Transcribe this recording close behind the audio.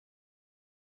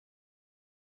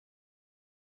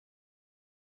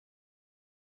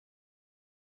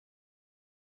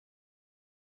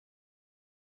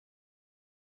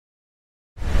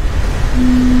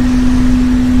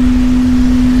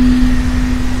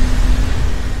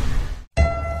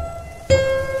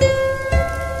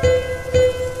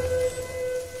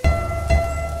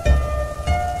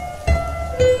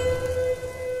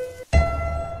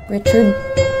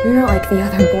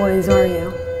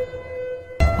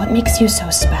What makes you so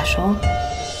special?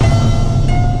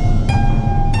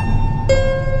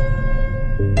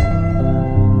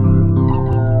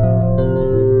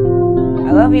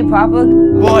 I love you, Papa.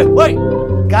 Boy, wait!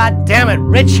 God damn it,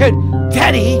 Richard!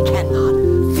 Daddy cannot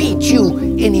feed you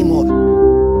anymore.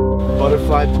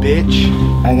 Butterfly, bitch.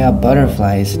 I got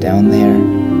butterflies down there.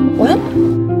 What?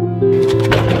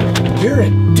 You're a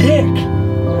dick,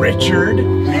 Richard.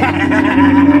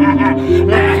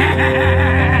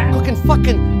 Cooking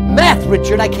fucking meth,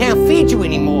 Richard. I can't feed you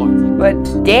anymore.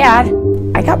 But, Dad,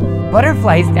 I got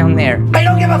butterflies down there. I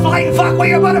don't give a flying fuck where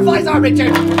your butterflies are,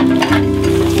 Richard!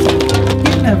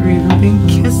 You've never even been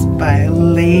kissed by a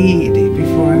lady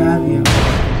before, have you?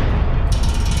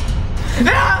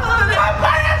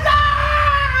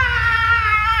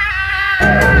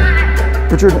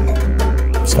 Richard,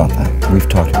 stop that. We've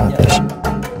talked about this.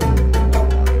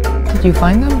 Did you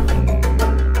find them?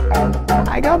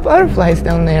 I got butterflies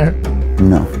down there.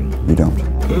 No, you don't.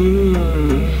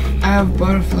 I have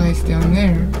butterflies down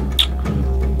there.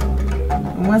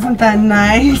 Wasn't that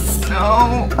nice?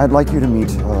 No. I'd like you to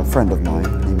meet a friend of mine.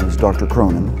 Her name is Dr.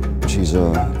 Cronin. She's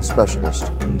a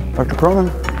specialist. Dr. Cronin?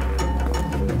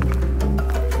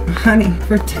 Honey,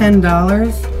 for $10,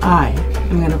 I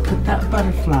am gonna put that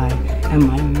butterfly in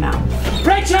my mouth.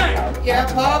 Richard! Yeah,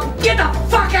 Pop? Get the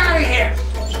fuck out of here!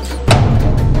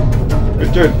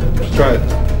 Richard, just try it.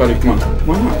 Buddy, come on.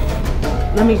 Why not?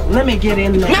 Let me get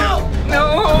in there. No! No!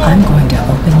 I'm going to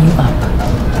open you up,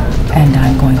 and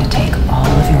I'm going to take all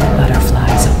of your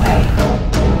butterflies away.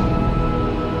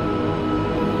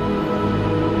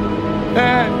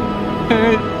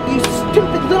 You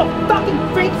stupid little fucking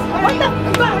freaks!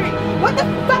 What the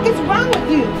fuck is wrong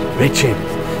with you? Richard,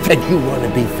 said you want to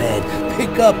be fed.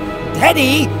 Pick up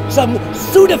Teddy some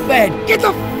Sudafed. Get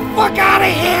the fuck out of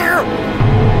here!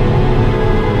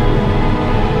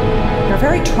 You're a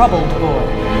very troubled boy.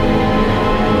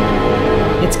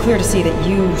 It's clear to see that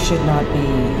you should not be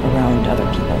around other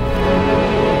people.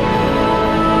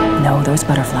 No, those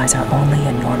butterflies are only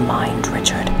in your mind,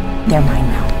 Richard. They're mine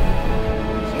now.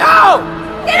 No!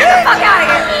 Get the fuck out of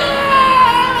here!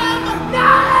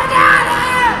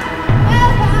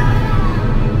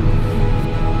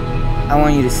 I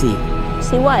want you to see.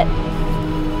 See what?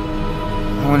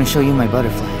 I want to show you my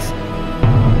butterflies.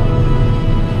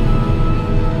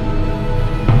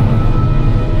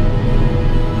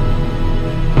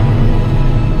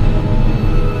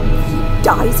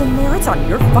 Dies in there, it's on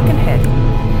your fucking head.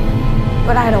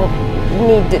 But I don't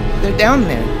need to. They're down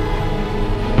there.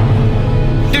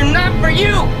 They're not for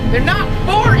you! They're not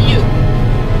for you!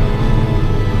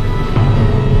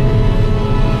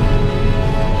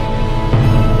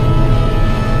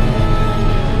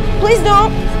 Please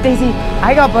don't! Stacy,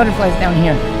 I got butterflies down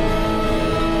here.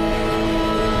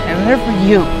 And they're for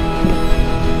you.